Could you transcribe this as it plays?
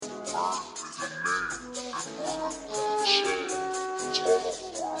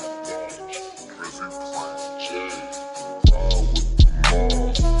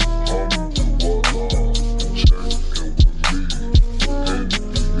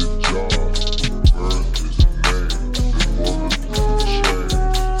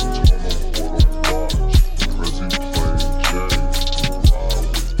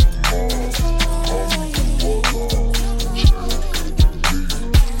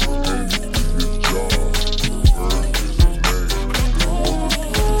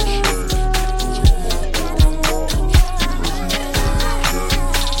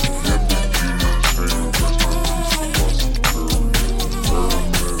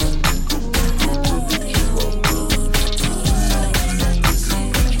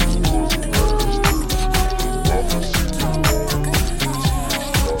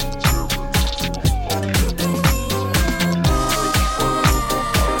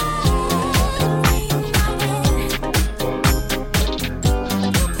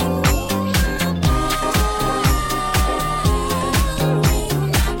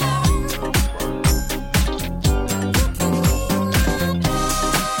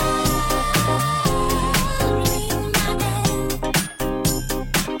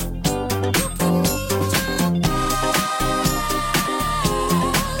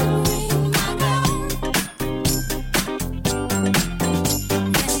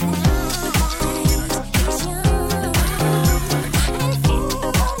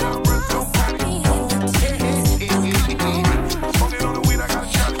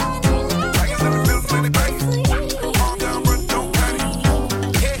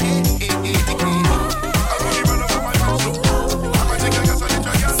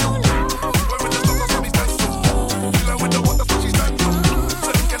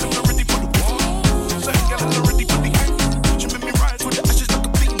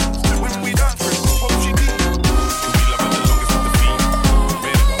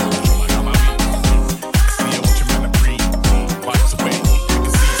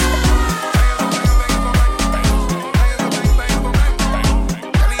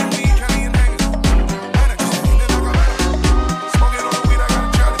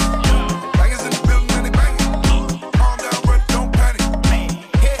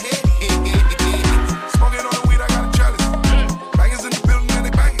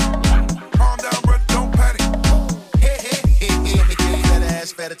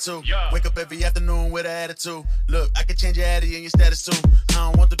attitude. Wake up every afternoon with an attitude. Look, I can change your addy and your status too. I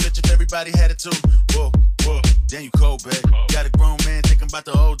don't want the bitch if everybody had it too. Whoa, whoa, damn you cold, babe. Got a grown man thinking about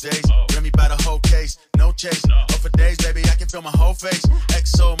the old days. Bring me by the whole case, no chase. Oh, for days, baby, I can feel my whole face.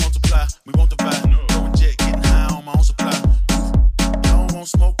 XO multiply, we won't divide. Going jet, getting high on my own supply. I don't want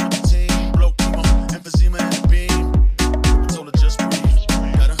smoke with the team. Blow chemo, emphysema in the beam. I told her just breathe.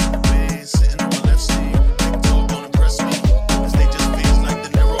 Got 100 bands sitting on my left sleeve. Big dog don't impress me, cause they just feels like the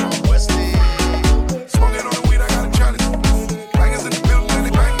Nero on Wesley. Smoking on the weed, I got a chalice. Bangers in the building and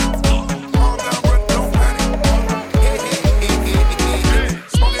they banging. All down, but don't panic.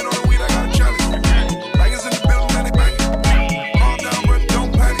 Smoking on the weed, I got a chalice. Bangers in the building and they banging. All down, but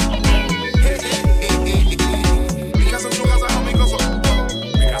don't panic. Because I'm too casa, how me gozo.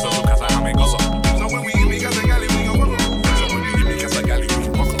 Because I'm too casa, how me gozo. So when we eat me casa gali, we gon' walk. So when you eat me casa gali, we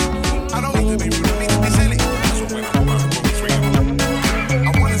can walk. I don't need to be rude, I need to be silly. So when I'm about to go be free, I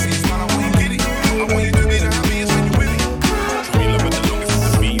wanna see you smile, I want you giddy. I want you to be the happiest when you with me. Show me love with the longest of the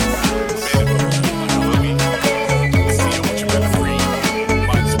speed. Better put me on my Halloween. See you what you better free.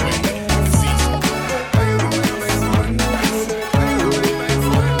 Vibes away, the season. Smoking on the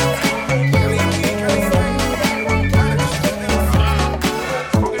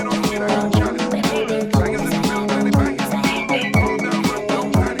weed, I got a challenge. Bangers in the building and they banging. All down, but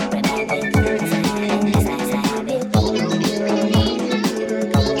don't panic.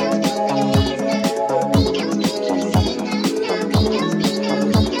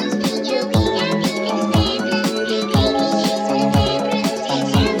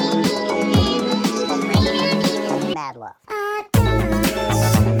 Mad love.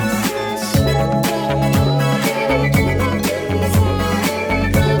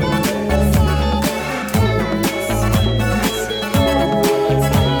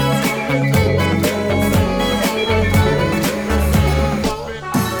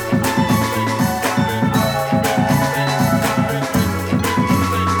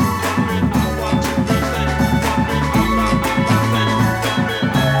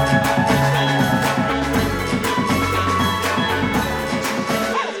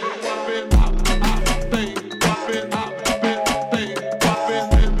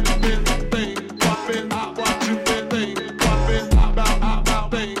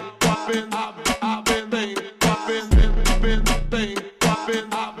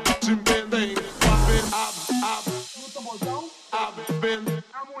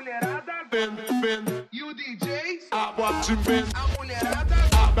 You DJs, a mulherada,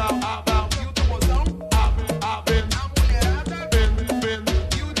 e o botão, a mulherada,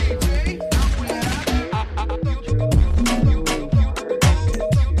 e o DJ, a mulherada,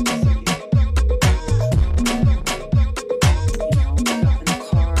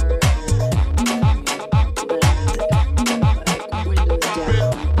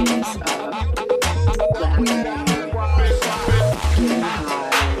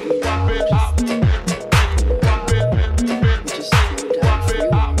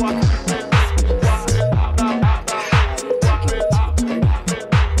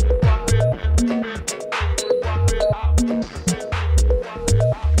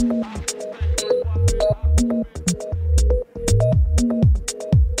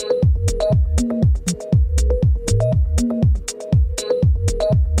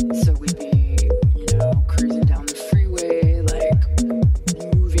 So we'd be, cruising down the freeway, like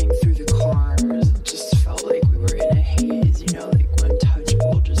moving through the cars. It just felt like we were in a haze, like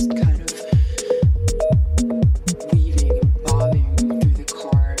untouchable, just kind of weaving and bobbing through the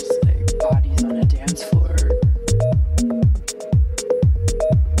cars, like bodies on a dance floor.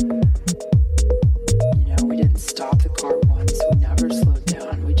 We didn't stop the car once, we never slowed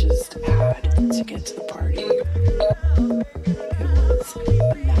down, we just had to get to the party. It was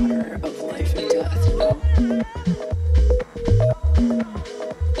a matter of life and death,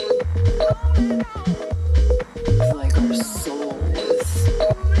 It was like our soul was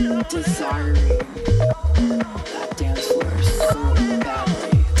desiring that dance floor so badly.